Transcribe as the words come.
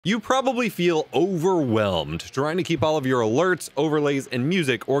You probably feel overwhelmed trying to keep all of your alerts, overlays, and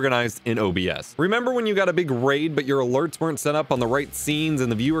music organized in OBS. Remember when you got a big raid but your alerts weren't set up on the right scenes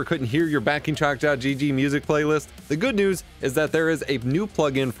and the viewer couldn't hear your backingtrack.gg music playlist? The good news is that there is a new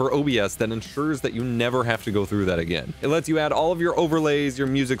plugin for OBS that ensures that you never have to go through that again. It lets you add all of your overlays, your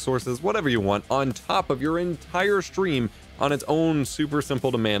music sources, whatever you want, on top of your entire stream on its own super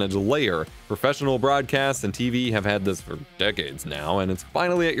simple to manage layer. Professional broadcasts and TV have had this for decades now, and it's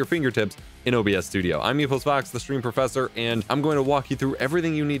finally at your fingertips in OBS Studio. I'm EposVox, the Stream Professor, and I'm going to walk you through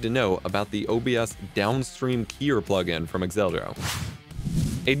everything you need to know about the OBS Downstream Keyer plugin from Exeldro.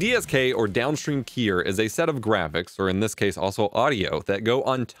 A DSK or Downstream Keyer is a set of graphics, or in this case also audio, that go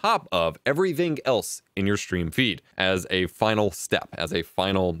on top of everything else in your stream feed as a final step, as a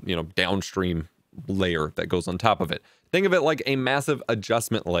final, downstream layer that goes on top of it. Think of it like a massive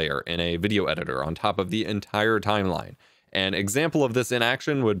adjustment layer in a video editor on top of the entire timeline. An example of this in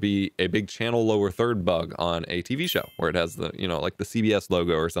action would be a big channel lower third bug on a TV show where it has the, like the CBS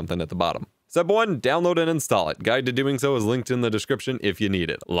logo or something at the bottom. Step 1, download and install it. Guide to doing so is linked in the description if you need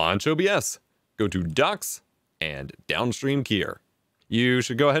it. Launch OBS. Go to Docs and Downstream Keyer. You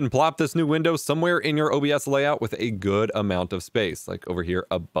should go ahead and plop this new window somewhere in your OBS layout with a good amount of space, like over here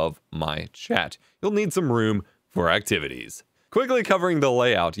above my chat. You'll need some room for activities. Quickly covering the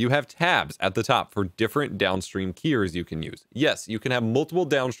layout, you have tabs at the top for different downstream keyers you can use. Yes, you can have multiple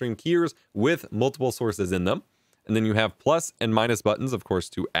downstream keyers with multiple sources in them. And then you have plus and minus buttons, of course,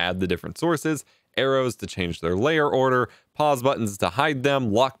 to add the different sources, arrows to change their layer order, pause buttons to hide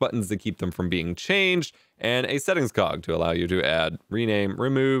them, lock buttons to keep them from being changed, and a settings cog to allow you to add, rename,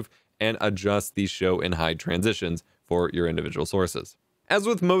 remove, and adjust the show and hide transitions for your individual sources. As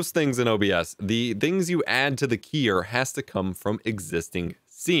with most things in OBS, the things you add to the keyer has to come from existing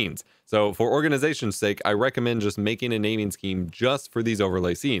scenes. So for organization's sake, I recommend just making a naming scheme just for these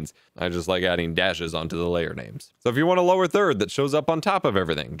overlay scenes. I just like adding dashes onto the layer names. So if you want a lower third that shows up on top of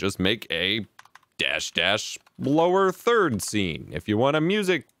everything, just make a dash lower third scene. If you want a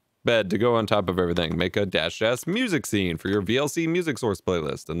music bed to go on top of everything, make a dash music scene for your VLC music source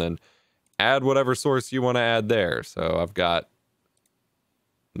playlist, and then add whatever source you want to add there. So I've got,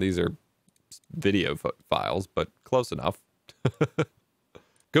 these are video files, but close enough.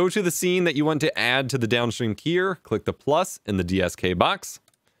 Go to the scene that you want to add to the downstream keyer, click the plus in the DSK box,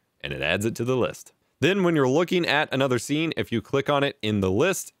 and it adds it to the list. Then when you're looking at another scene, if you click on it in the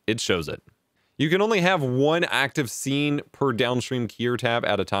list, it shows it. You can only have one active scene per downstream keyer tab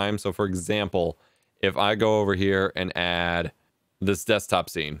at a time. So for example, if I go over here and add this desktop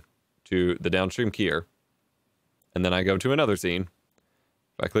scene to the downstream keyer, and then I go to another scene,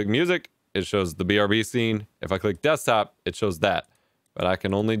 if I click music, it shows the BRB scene. If I click desktop, it shows that. But I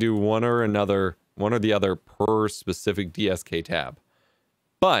can only do one or the other per specific DSK tab.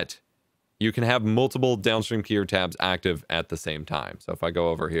 But you can have multiple downstream keyer tabs active at the same time. So if I go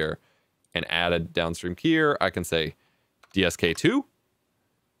over here and add a downstream keyer, I can say DSK2,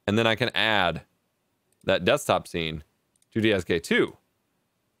 and then I can add that desktop scene to DSK2,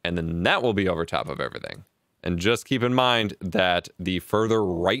 and then that will be over top of everything. And just keep in mind that the further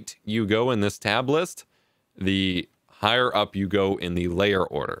right you go in this tab list, the higher up you go in the layer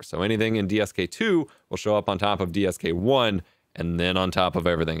order. So anything in DSK2 will show up on top of DSK1 and then on top of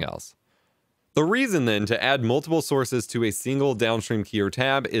everything else. The reason then to add multiple sources to a single downstream keyer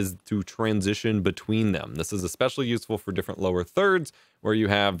tab is to transition between them. This is especially useful for different lower thirds where you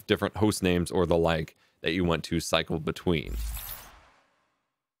have different host names or the like that you want to cycle between.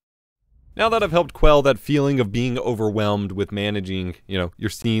 Now that I've helped quell that feeling of being overwhelmed with managing, your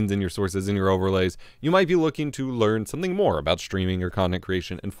scenes and your sources and your overlays, you might be looking to learn something more about streaming or content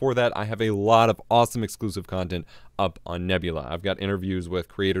creation. And for that, I have a lot of awesome exclusive content up on Nebula. I've got interviews with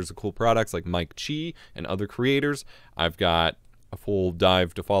creators of cool products like Mike Chi and other creators. I've got a full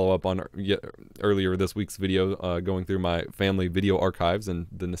dive to follow up on earlier this week's video, going through my family video archives and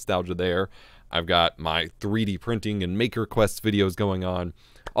the nostalgia there. I've got my 3D printing and Maker Quest videos going on.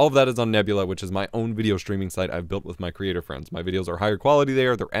 All of that is on Nebula, which is my own video streaming site I've built with my creator friends. My videos are higher quality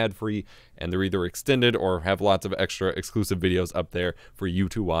there, they're ad-free, and they're either extended or have lots of extra exclusive videos up there for you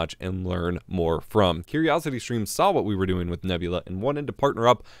to watch and learn more from. Curiosity Stream saw what we were doing with Nebula and wanted to partner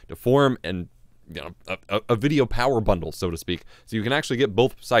up to form and a video power bundle, so to speak, so you can actually get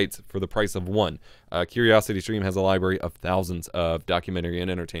both sites for the price of one. Curiosity Stream has a library of thousands of documentary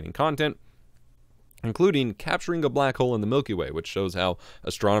and entertaining content, including capturing a black hole in the Milky Way, which shows how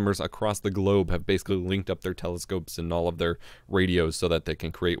astronomers across the globe have basically linked up their telescopes and all of their radios so that they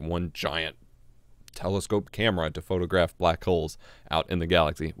can create one giant telescope camera to photograph black holes out in the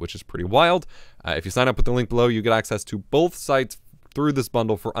galaxy, which is pretty wild. If you sign up with the link below, you get access to both sites through this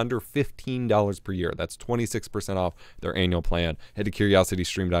bundle for under $15 per year. That's 26% off their annual plan. Head to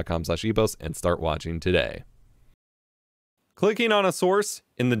curiositystream.com/epos and start watching today. Clicking on a source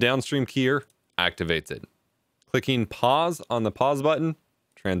in the Downstream Keyer activates it. Clicking pause on the pause button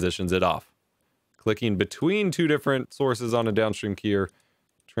transitions it off. Clicking between two different sources on a Downstream Keyer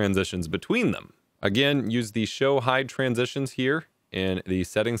transitions between them. Again, use the show hide transitions here in the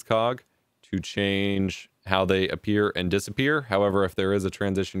settings cog to change how they appear and disappear. However, if there is a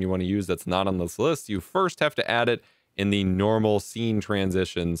transition you want to use that's not on this list, you first have to add it in the normal scene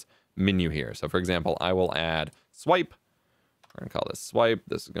transitions menu here. So for example, I will add swipe. We're gonna call this swipe.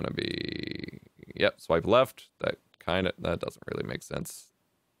 This is gonna be, yep, swipe left. That doesn't really make sense.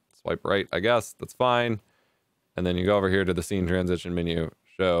 Swipe right, I guess, that's fine. And then you go over here to the scene transition menu,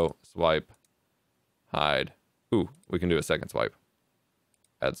 show, swipe, hide. Ooh, we can do a second swipe.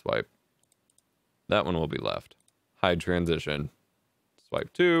 Add swipe. That one will be left. Hide transition,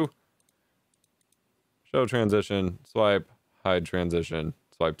 swipe 2. Show transition, swipe, hide transition,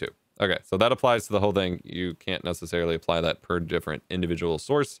 swipe 2. Okay, so that applies to the whole thing. You can't necessarily apply that per different individual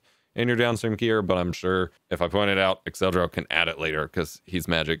source in your Downstream Keyer, but I'm sure if I point it out, Exceldro can add it later because he's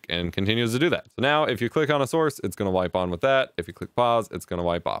magic and continues to do that. So now if you click on a source, it's going to wipe on with that. If you click pause, it's going to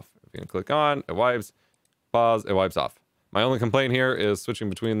wipe off. If you click on, it wipes. Pause, it wipes off. My only complaint here is switching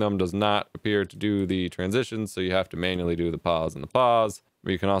between them does not appear to do the transitions, so you have to manually do the pause and the pause.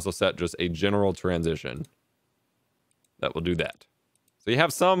 But you can also set just a general transition that will do that. So you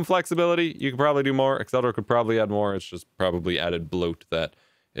have some flexibility. You could probably do more. Exceldro could probably add more. It's just probably added bloat that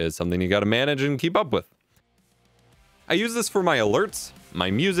is something you got to manage and keep up with. I use this for my alerts,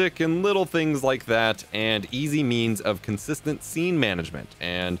 my music, and little things like that, and easy means of consistent scene management.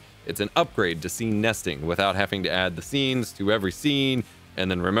 And it's an upgrade to scene nesting without having to add the scenes to every scene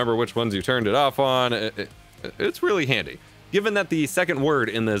and then remember which ones you turned it off on. It's really handy. Given that the second word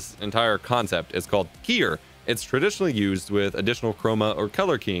in this entire concept is called keyer, it's traditionally used with additional chroma or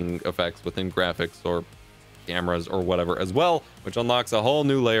color keying effects within graphics or cameras or whatever as well, which unlocks a whole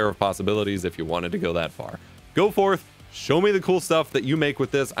new layer of possibilities if you wanted to go that far. Go forth, show me the cool stuff that you make with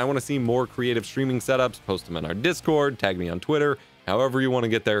this. I want to see more creative streaming setups. Post them in our Discord, tag me on Twitter, however you want to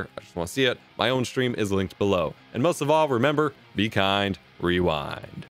get there. I just want to see it. My own stream is linked below. And most of all, remember, be kind, rewind.